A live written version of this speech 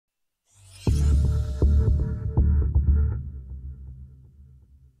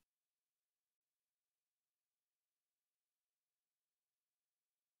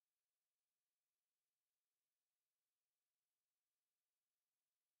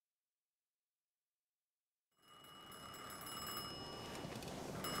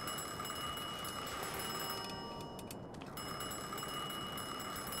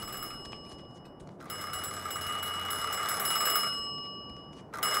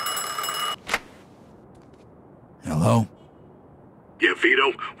Hello? Yeah,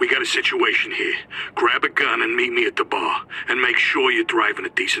 Vito, we got a situation here. Grab a gun and meet me at the bar. And make sure you're driving a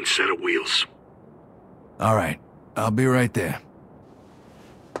decent set of wheels. All right, I'll be right there.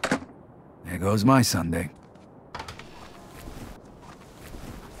 There goes my Sunday.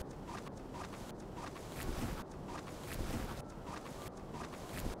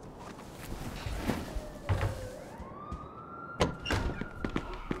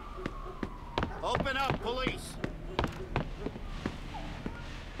 Open up, police.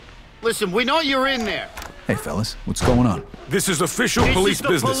 Listen, we know you're in there. Hey, fellas, what's going on? This is official This police is the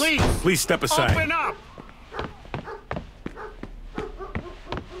business. police. Please step aside. Open up!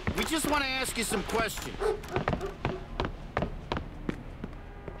 We just want to ask you some questions.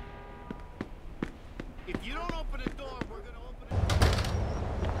 If you don't open the door, we're going to open it.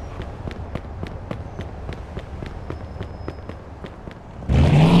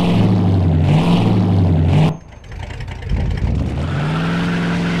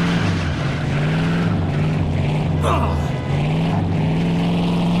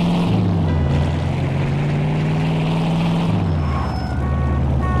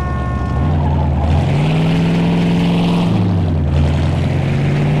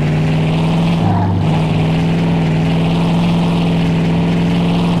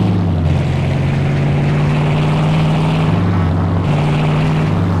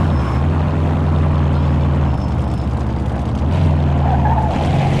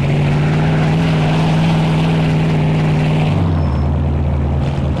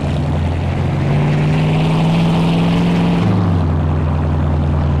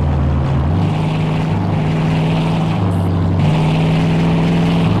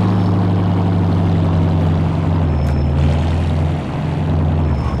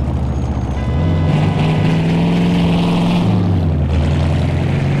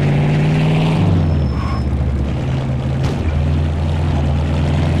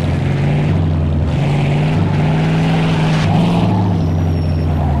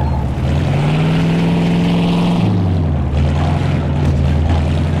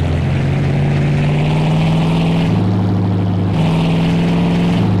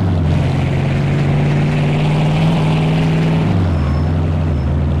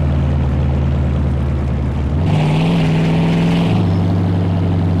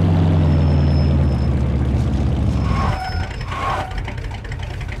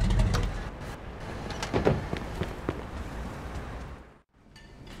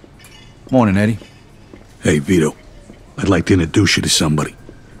 Morning, Eddie. Hey, Vito. I'd like to introduce you to somebody.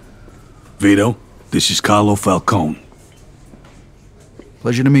 Vito, this is Carlo Falcone.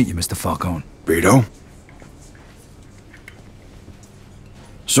 Pleasure to meet you, Mr. Falcone. Vito?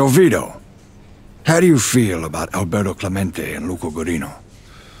 So, Vito, how do you feel about Alberto Clemente and Luco Guarino?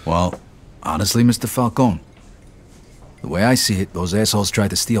 Well, honestly, Mr. Falcone, the way I see it, those assholes tried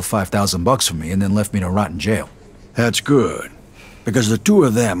to steal $5,000 from me and then left me to rot in jail. That's good, because the two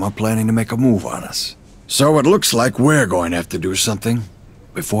of them are planning to make a move on us. So it looks like we're going to have to do something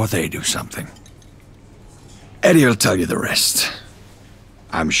before they do something. Eddie will tell you the rest.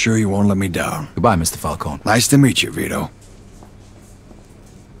 I'm sure you won't let me down. Goodbye, Mr. Falcone. Nice to meet you, Vito.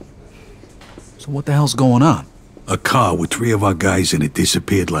 So what the hell's going on? A car with 3 of our guys in it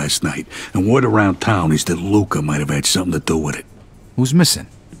disappeared last night, and word around town is that Luca might have had something to do with it. Who's missing?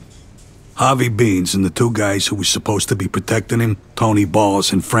 Harvey Beans and the 2 guys who were supposed to be protecting him, Tony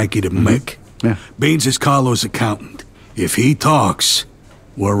Balls and Frankie the Mick. Yeah. Beans is Carlo's accountant. If he talks,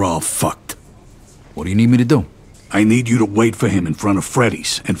 we're all fucked. What do you need me to do? I need you to wait for him in front of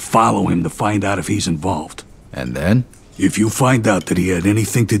Freddy's and follow him to find out if he's involved. And then? If you find out that he had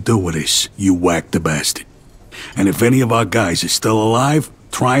anything to do with this, you whack the bastard. And if any of our guys is still alive,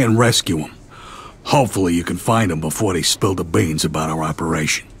 try and rescue him. Hopefully you can find him before they spill the beans about our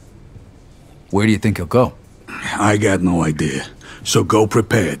operation. Where do you think he'll go? I got no idea. So go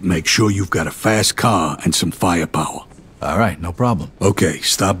prepared. Make sure you've got a fast car and some firepower. All right, no problem. Okay,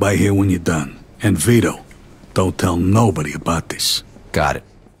 stop by here when you're done. And Vito, don't tell nobody about this. Got it.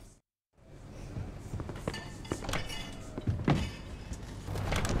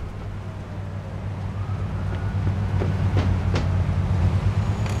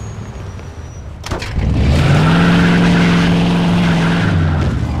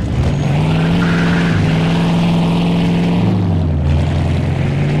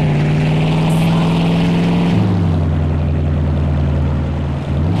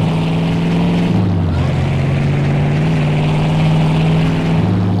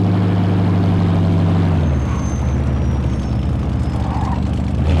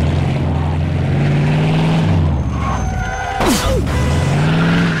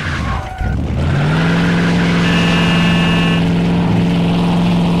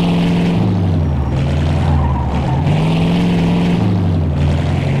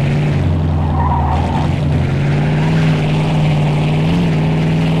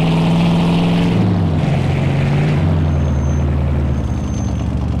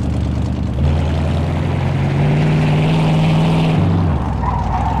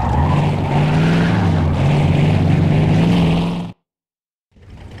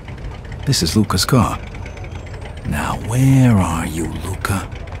 This is Luca's car. Now, where are you, Luca?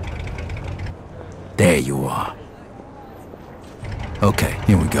 There you are. Okay,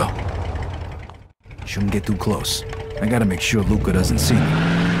 here we go. Shouldn't get too close. I gotta make sure Luca doesn't see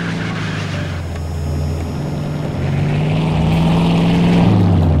me.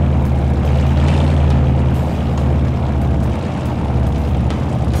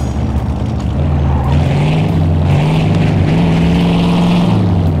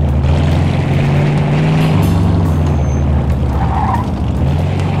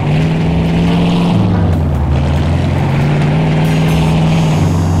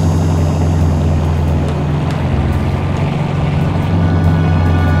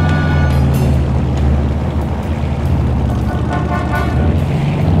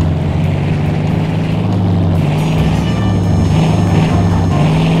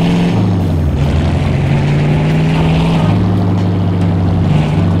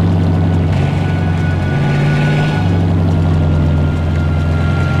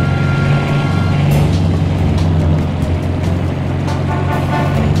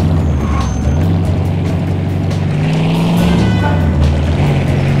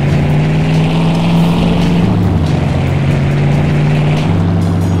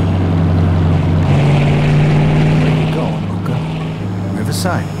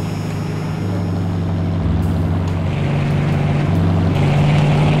 Side.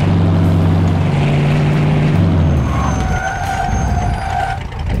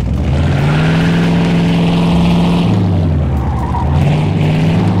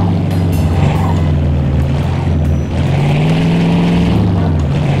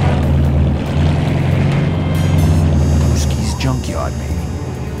 Brewski's junkyard, maybe.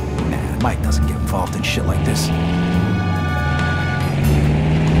 Nah, Mike doesn't get involved in shit like this.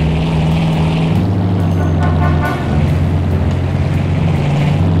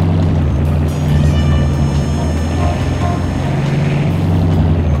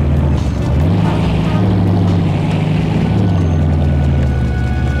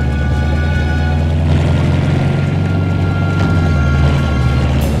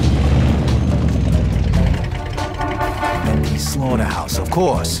 Slaughterhouse, of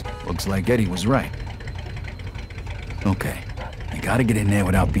course. Looks like Eddie was right. Okay, you gotta get in there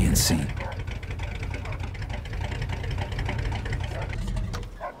without being seen.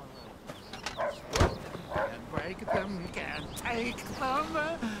 Can't break them, can't take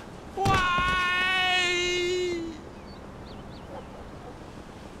them. Why?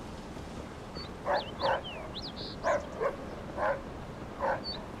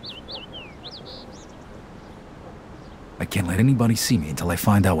 I can't let anybody see me until I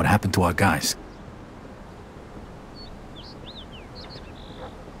find out what happened to our guys.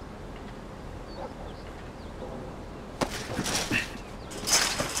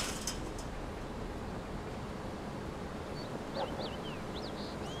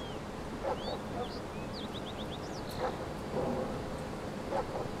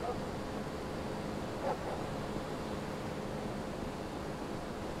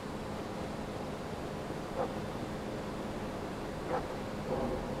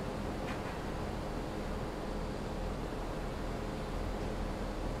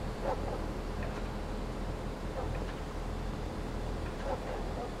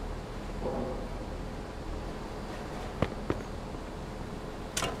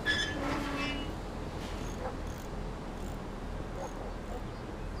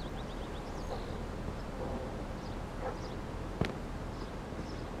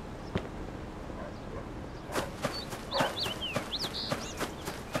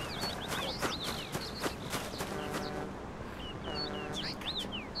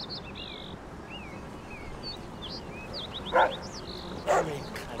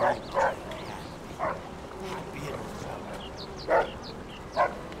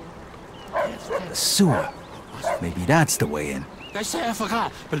 The sewer. Maybe that's the way in. They say I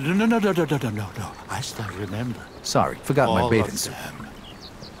forgot, but no. I still remember. Sorry, forgot my All bathing of suit. them.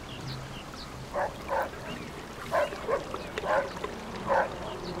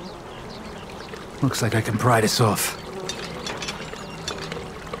 Looks like I can pry this off.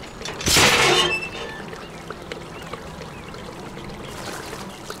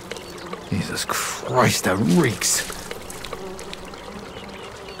 Jesus Christ, that reeks.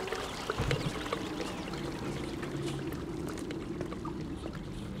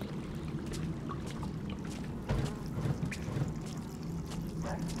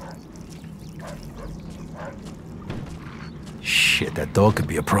 Shit, that dog could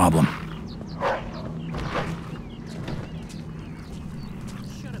be a problem.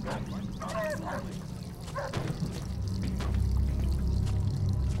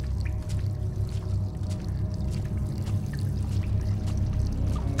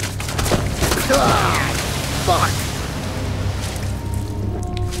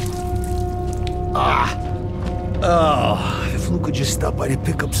 stop by to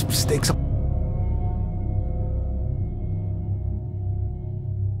pick up some steaks. I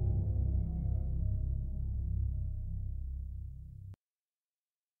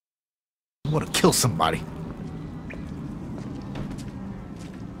want to kill somebody.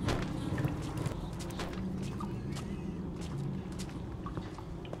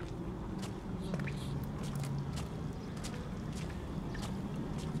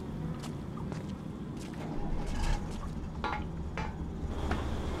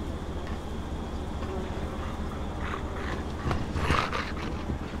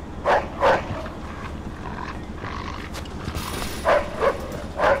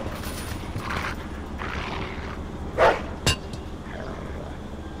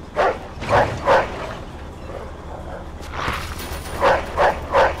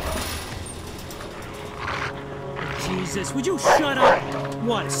 Jesus, would you shut up?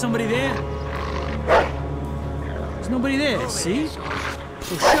 What, is somebody there? There's nobody there, see?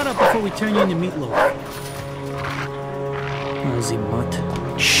 So shut up before we turn you into meatloaf. Lousy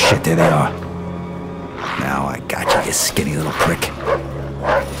mutt. Shit, there they are. Now I got you, you skinny little prick.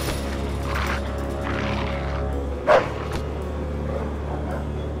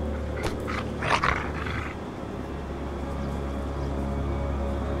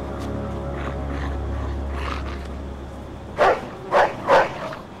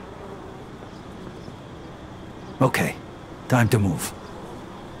 Okay, time to move.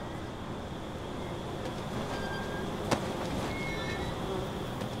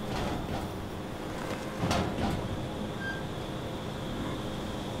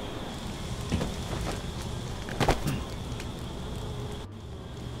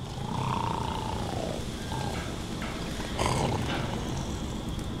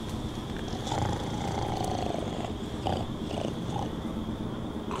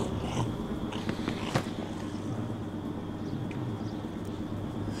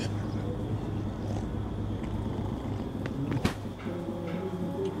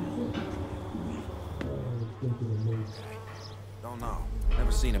 Don't know.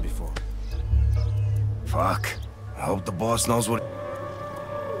 Never seen him before. Fuck. I hope the boss knows what...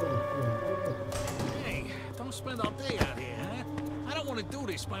 Hey, don't spend all day out here, huh? I don't want to do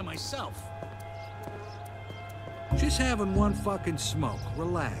this by myself. Just having one fucking smoke.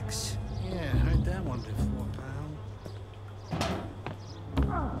 Relax. Yeah, heard that one before, pal.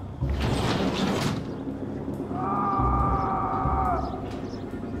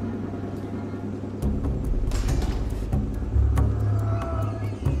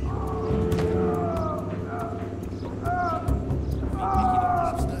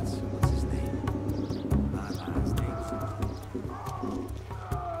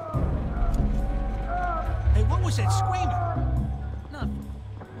 Hey, what was that screaming? Nothing.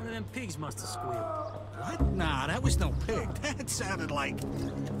 One of them pigs must have squealed. What? Nah, that was no pig. That sounded like...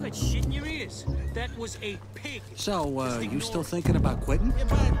 You got shit in your ears. That was a pig. So, you still thinking about quitting? Yeah,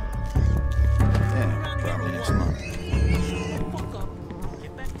 but... Yeah, probably next month. Fuck up.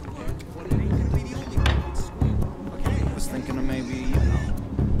 Get back to work. It ain't gonna be the only one that squealed. Okay. I was thinking of maybe, you know,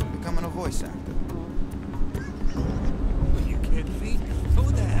 becoming a voice actor. Are you kidding me? Who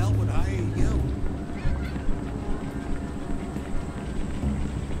the hell would hire you?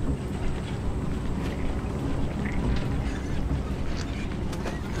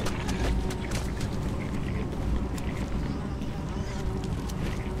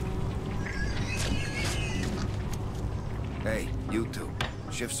 Hey, you two.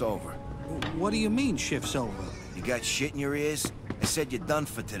 Shift's over. What do you mean, shift's over? You got shit in your ears? I said you're done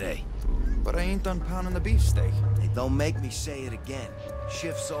for today. But I ain't done pounding the beefsteak. Hey, don't make me say it again.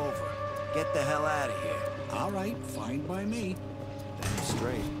 Shift's over. Get the hell out of here. All right, fine by me. Damn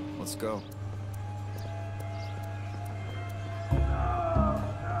straight. Let's go.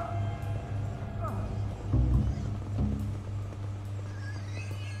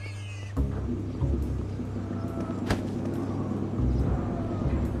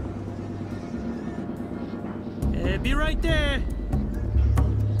 Be right there.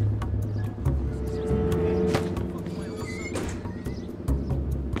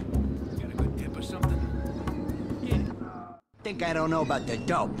 Got a good tip or something? Think I don't know about the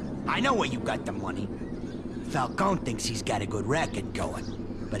dope. I know where you got the money. Falcone thinks he's got a good racket going,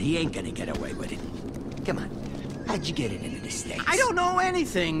 but he ain't gonna get away with it. Come on, how'd you get it into the States? I don't know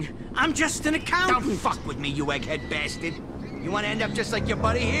anything. I'm just an accountant. Don't fuck with me, you egghead bastard. You wanna end up just like your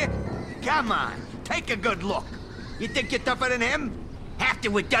buddy here? Come on, take a good look. You think you're tougher than him?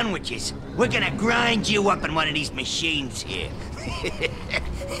 After we're done with yous, we're gonna grind you up in one of these machines here.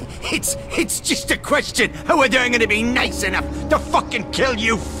 It's just a question of whether I'm gonna be nice enough to fucking kill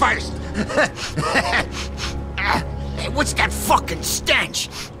you first. Hey, what's that fucking stench?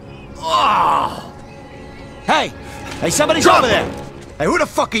 Oh! Hey! Hey, somebody's over there! Hey, who the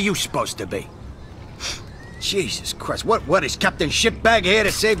fuck are you supposed to be? Jesus Christ, what is Captain Shitbag here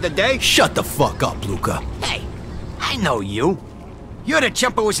to save the day? Shut the fuck up, Luca. Hey, I know you. You're the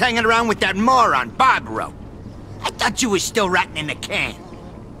chump who was hanging around with that moron, Barbaro. I thought you was still rotting in the can.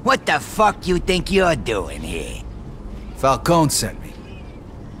 What the fuck you think you're doing here? Falcone sent me.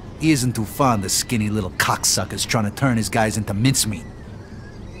 He isn't too fond of skinny little cocksuckers trying to turn his guys into mincemeat.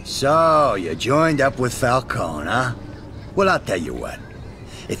 So, you joined up with Falcone, huh? Well, I'll tell you what.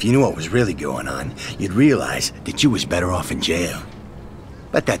 If you knew what was really going on, you'd realize that you was better off in jail.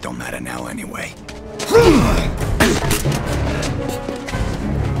 But that don't matter now anyway.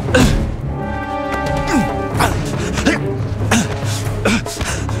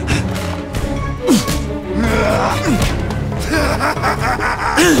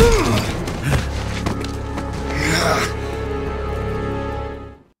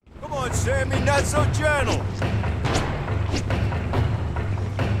 Come on, Sammy, not so gentle.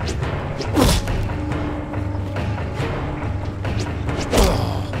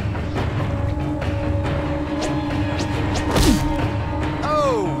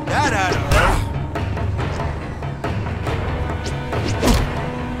 Oh, that had a hurt.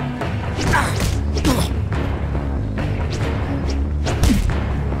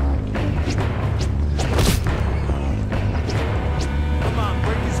 Come on,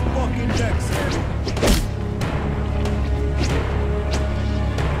 break his fucking neck, Sammy.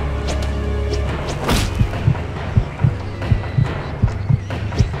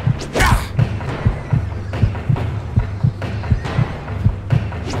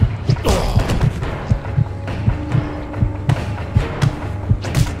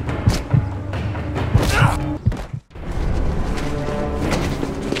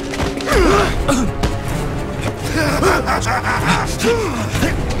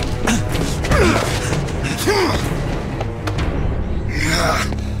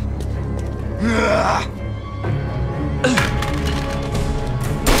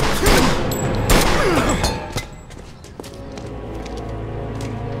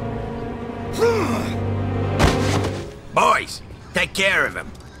 Boys, take care of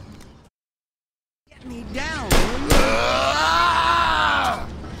him. Get me down.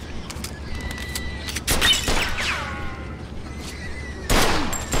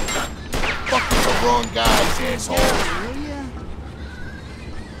 Fucking the wrong guys, asshole.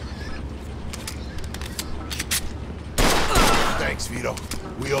 Thanks, Vito.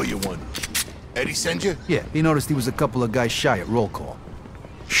 We owe you one. Eddie send you? Yeah, he noticed he was a couple of guys shy at roll call.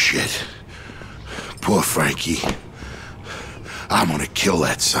 Shit. Poor Frankie. I'm gonna kill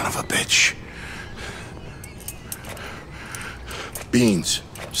that son of a bitch. Beans,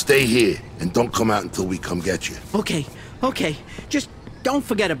 stay here and don't come out until we come get you. Okay, okay. Just don't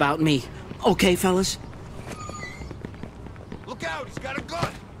forget about me. Okay, fellas? Look out, he's got a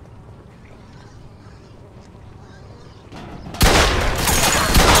gun.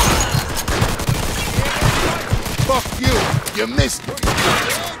 Fuck you. You missed it.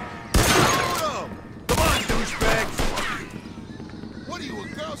 Come on, douchebags. What are you, a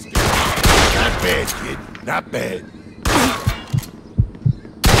Girl Scout? Not bad, kid. Not bad.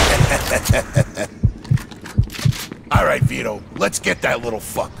 All right, Vito. Let's get that little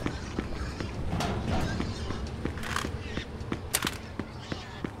fuck.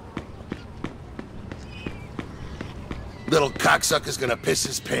 Little cocksucker's gonna piss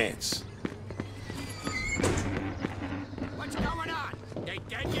his pants. What's going on? They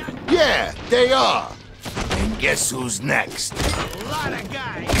dead yet? Yeah, they are. And guess who's next? A lot of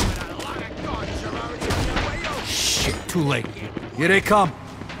guys with a lot of guns are already on their way over. Shit, too late. Here they come.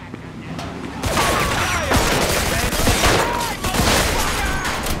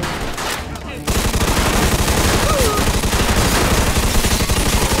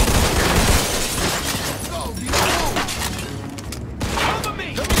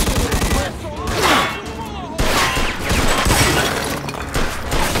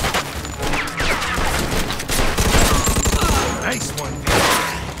 Nice one, Vito.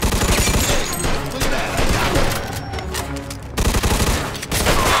 Look at that, I got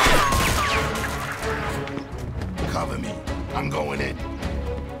him. Cover me. I'm going in.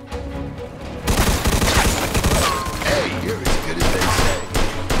 Hey, you're as good as they say.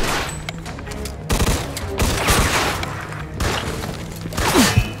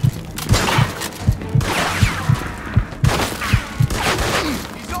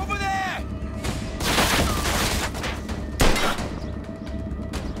 He's over there!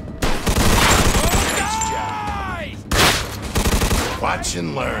 Watch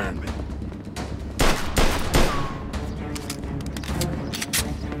and learn.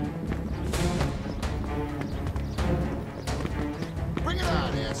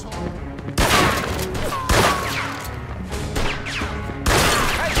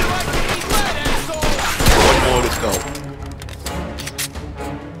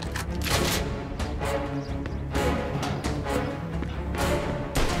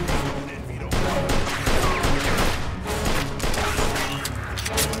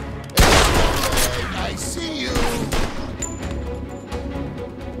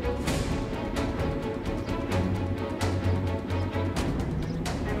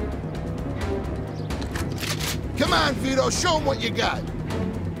 Come on, Vito, show him what you got.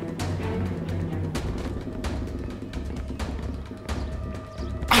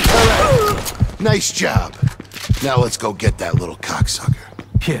 All right. Nice job. Now let's go get that little cocksucker.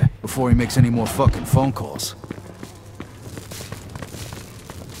 Yeah, before he makes any more fucking phone calls.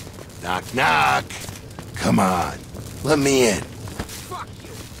 Knock, knock. Come on, let me in. Fuck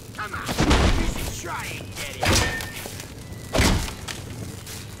you. Come on. You should try it, idiot.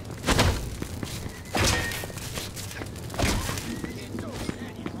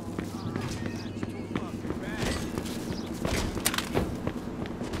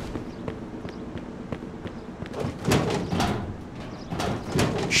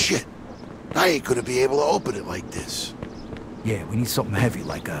 Shit, I ain't gonna be able to open it like this. Yeah, we need something heavy,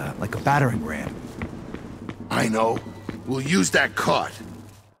 like a battering ram. I know. We'll use that cart.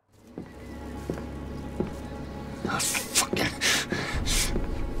 Oh, fucking...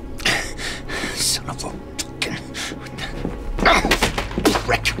 Son of a fucking...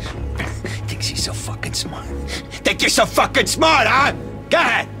 Prick. Thinks he's so fucking smart. Think you're so fucking smart, huh? Go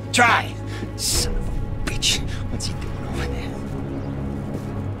ahead, try. Son of a bitch. What's he doing over there?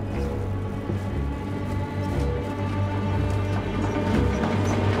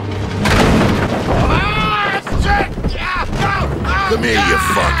 Come here, you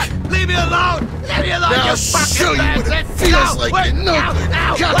fuck. Leave me alone! Leave me alone, Now you I'll show fucking you what it bastard! feels No, like, wait, you know,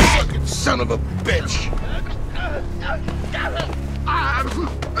 no, cocksucking son of a bitch.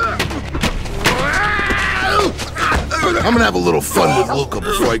 I'm gonna have a little fun with Luca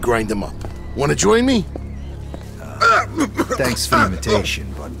before I grind him up. Wanna join me? Thanks for the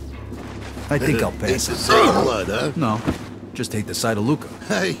invitation, but I think I'll pass It's it. the same blood, huh? No, just hate the sight of Luca.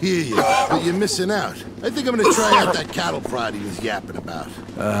 I hear you, but you're missing out. I think I'm gonna try out that cattle prod he was yapping about.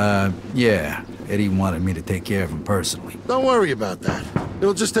 Yeah. Eddie wanted me to take care of him personally. Don't worry about that.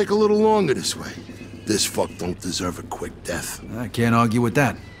 It'll just take a little longer this way. This fuck don't deserve a quick death. I can't argue with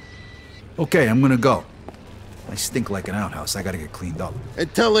that. Okay, I'm gonna go. I stink like an outhouse. I gotta get cleaned up.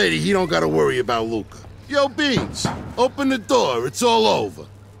 And tell Eddie he don't gotta worry about Luca. Yo, Beans, open the door. It's all over.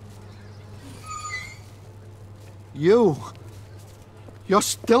 You're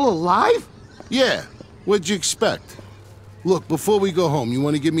still alive? Yeah, what'd you expect? Look, before we go home, you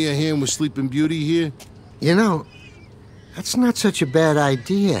want to give me a hand with Sleeping Beauty here? You know, that's not such a bad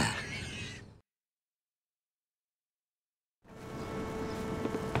idea.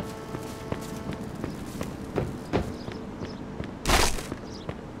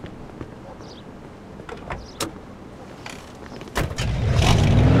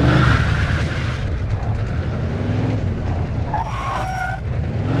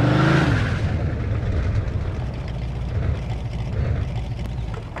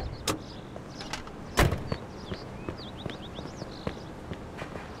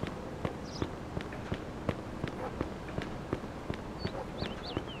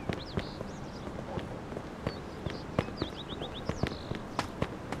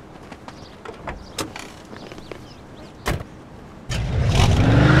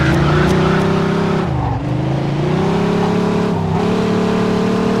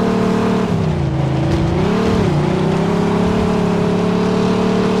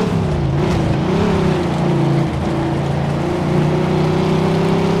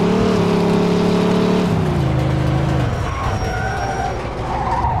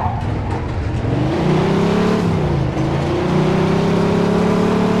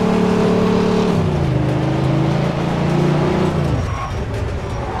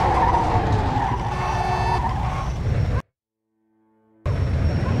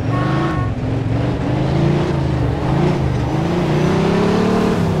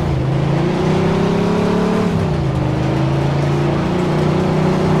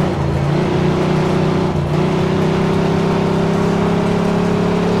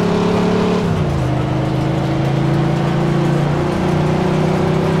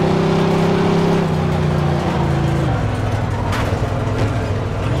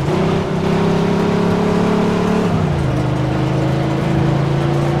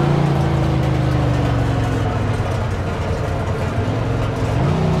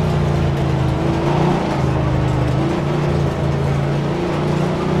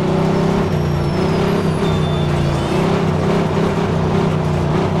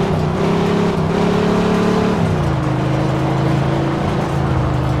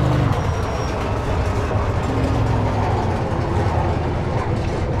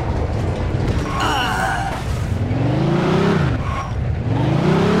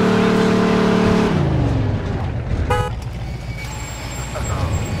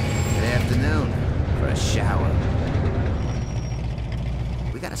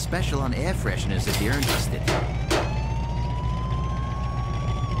 Special on air fresheners if you're interested.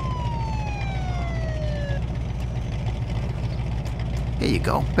 Here you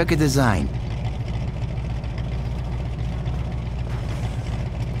go. Pick a design.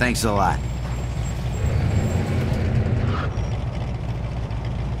 Thanks a lot.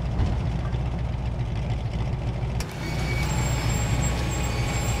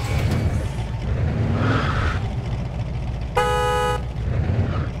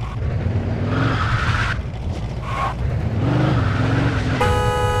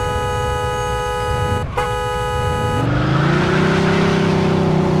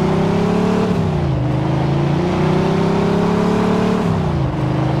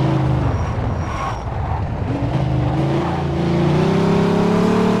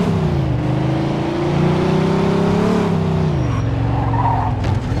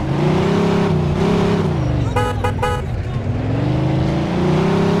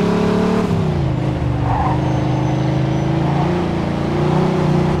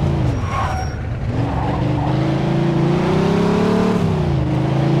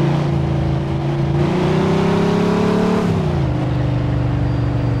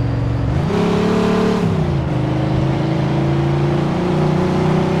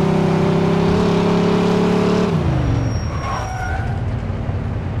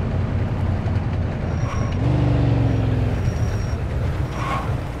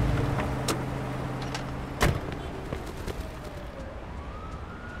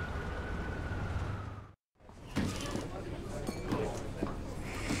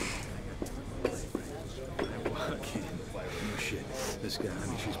 This guy, I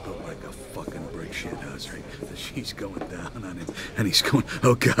mean, she's built like a fucking brick shit house, right? She's going down on him, and he's going,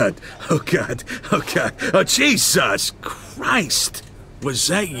 oh God, oh God, oh God, oh Jesus Christ! Was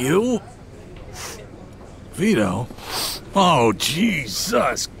that you? Vito? Oh,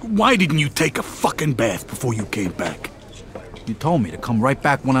 Jesus! Why didn't you take a fucking bath before you came back? You told me to come right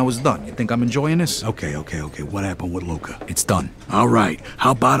back when I was done. You think I'm enjoying this? Okay. What happened with Luca? It's done. All right.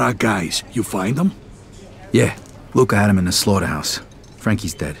 How about our guys? You find them? Yeah. Luca had him in the slaughterhouse.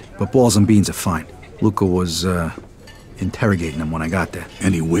 Frankie's dead, but Balls and Beans are fine. Luca was, interrogating him when I got there.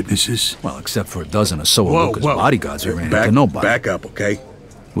 Any witnesses? Well, except for a dozen or so of Luca's bodyguards who ran back, into nobody. Back up, okay?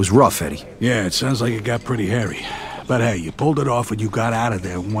 It was rough, Eddie. Yeah, it sounds like it got pretty hairy. But hey, you pulled it off and you got out of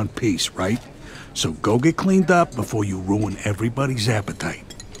there in one piece, right? So go get cleaned up before you ruin everybody's appetite.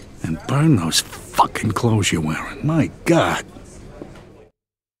 And burn those fucking clothes you're wearing. My God.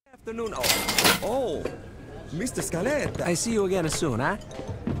 Afternoon. Oh, Mr. Scaletta. I see you again soon, huh?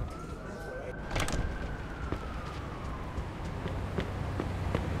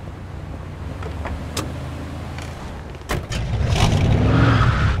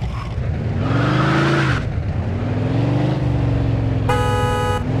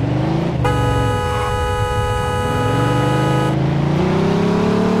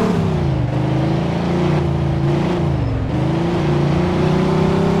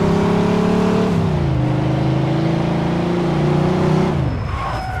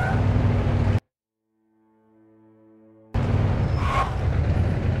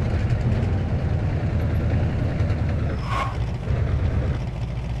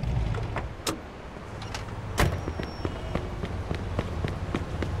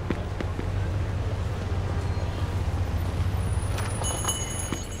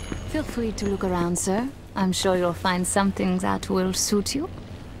 Feel free to look around, sir. I'm sure you'll find something that will suit you.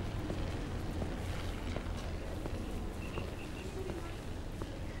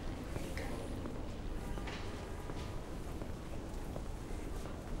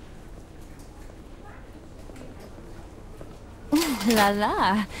 Ooh, la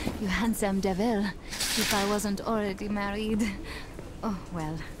la, you handsome devil. If I wasn't already married. Oh,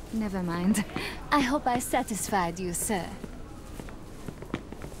 well, never mind. I hope I satisfied you, sir.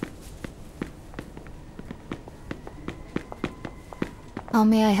 How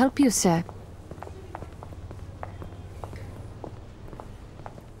may I help you, sir?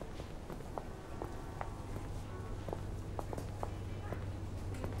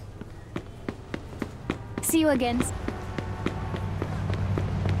 See you again.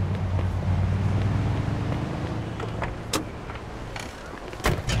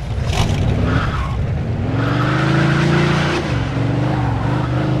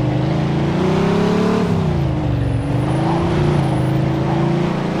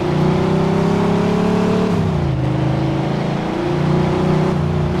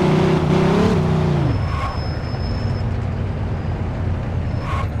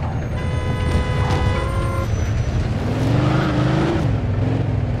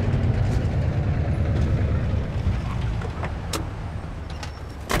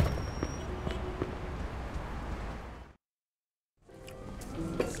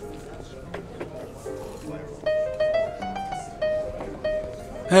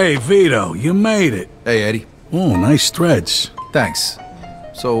 Hey, Vito, you made it. Hey, Eddie. Oh, nice threads. Thanks.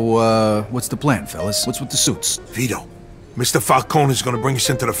 So, what's the plan, fellas? What's with the suits? Vito, Mr. Falcone is gonna bring us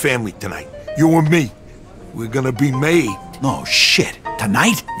into the family tonight. You and me. We're gonna be made. No shit.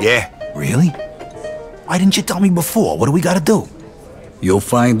 Tonight? Yeah. Really? Why didn't you tell me before? What do we gotta do? You'll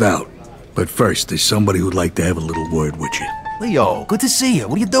find out. But first, there's somebody who'd like to have a little word with you. Leo, good to see you.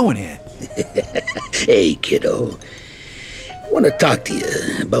 What are you doing here? Hey, kiddo. I want to talk to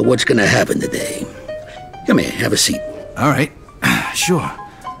you about what's gonna happen today. Come here, have a seat. All right. Sure.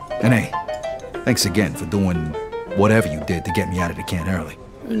 And hey, thanks again for doing whatever you did to get me out of the can early.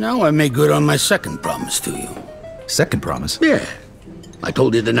 Now I made good on my second promise to you. Second promise? Yeah. I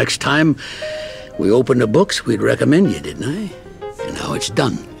told you the next time we opened the books, we'd recommend you, didn't I? And now it's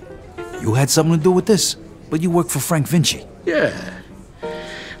done. You had something to do with this? But you work for Frank Vinci. Yeah.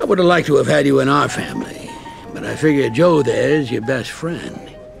 I would have liked to have had you in our family. But I figure Joe there's your best friend.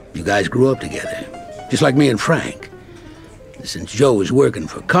 You guys grew up together. Just like me and Frank. Since Joe was working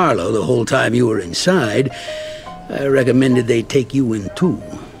for Carlo the whole time you were inside, I recommended they take you in too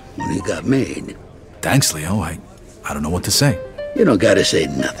when he got made. Thanks, Leo. I don't know what to say. You don't gotta say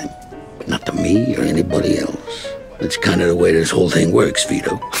nothing. Not to me or anybody else. That's kind of the way this whole thing works,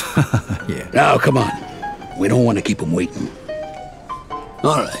 Vito. Yeah. Now, come on. We don't want to keep him waiting.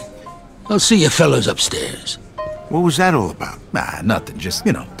 All right. I'll see you fellas upstairs. What was that all about? Nah, nothing. Just,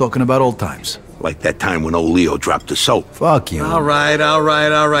 talking about old times. Like that time when old Leo dropped the soap. Fuck you. All right.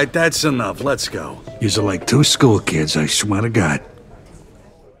 That's enough. Let's go. Yous are like two school kids, I swear to God.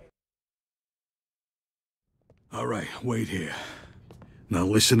 All right, wait here. Now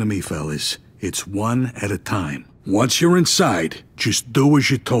listen to me, fellas. It's one at a time. Once you're inside, just do as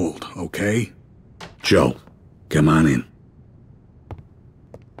you're told, okay? Joe, come on in.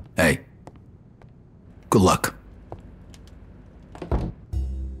 Hey. Good luck.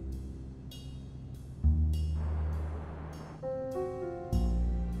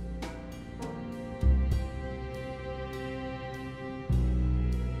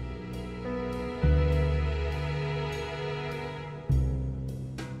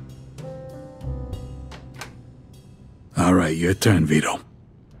 All right, your turn, Vito.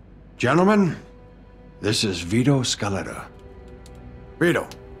 Gentlemen, this is Vito Scaletta. Vito,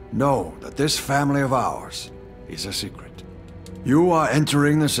 know that this family of ours is a secret. You are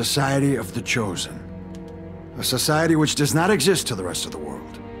entering the Society of the Chosen. A society which does not exist to the rest of the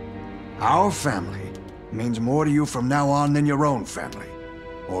world. Our family means more to you from now on than your own family,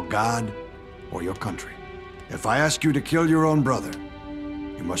 or God, or your country. If I ask you to kill your own brother,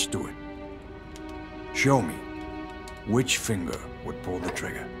 you must do it. Show me which finger would pull the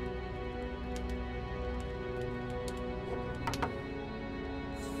trigger.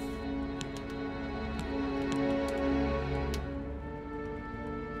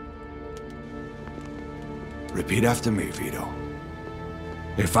 Repeat after me, Vito.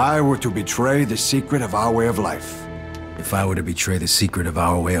 If I were to betray the secret of our way of life. If I were to betray the secret of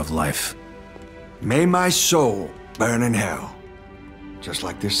our way of life. May my soul burn in hell, just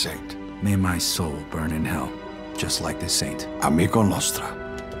like this saint. May my soul burn in hell, just like this saint. Amico nostra.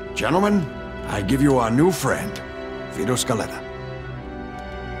 Gentlemen, I give you our new friend, Vito Scaletta.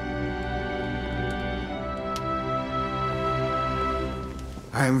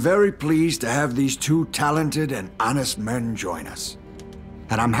 I am very pleased to have these two talented and honest men join us.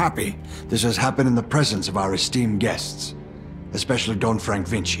 And I'm happy this has happened in the presence of our esteemed guests, especially Don Frank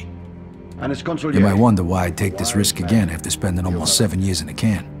Vinci. And his consigliere. You might wonder why I'd take this risk again after spending almost 7 years in the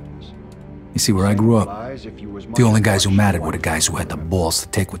can. You see, where I grew up, the only guys who mattered were the guys who had the balls to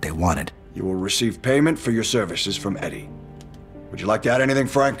take what they wanted. You will receive payment for your services from Eddie. Would you like to add anything,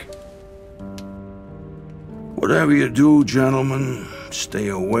 Frank? Whatever you do, gentlemen, stay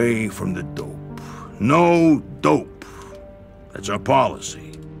away from the dope. No dope. That's our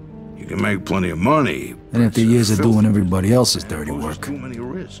policy. You can make plenty of money. And after years of doing everybody else's dirty work, Too many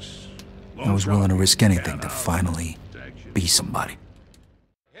risks. I was willing to risk anything to finally be somebody.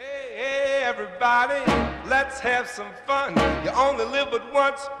 Hey, everybody, let's have some fun. You only live but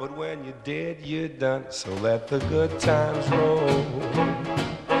once, but when you're dead, you're done. So let the good times roll.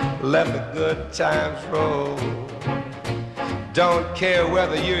 Let the good times roll. Don't care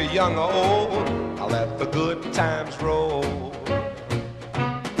whether you're young or old. I'll let the good times roll.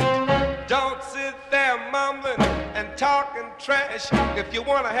 Don't sit there mumbling and talking trash. If you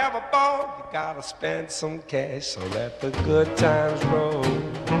want to have a ball, you gotta spend some cash. So let the good times roll.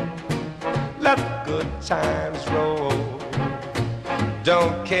 Let the good times roll.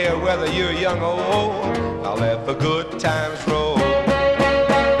 Don't care whether you're young or old. I'll let the good times roll.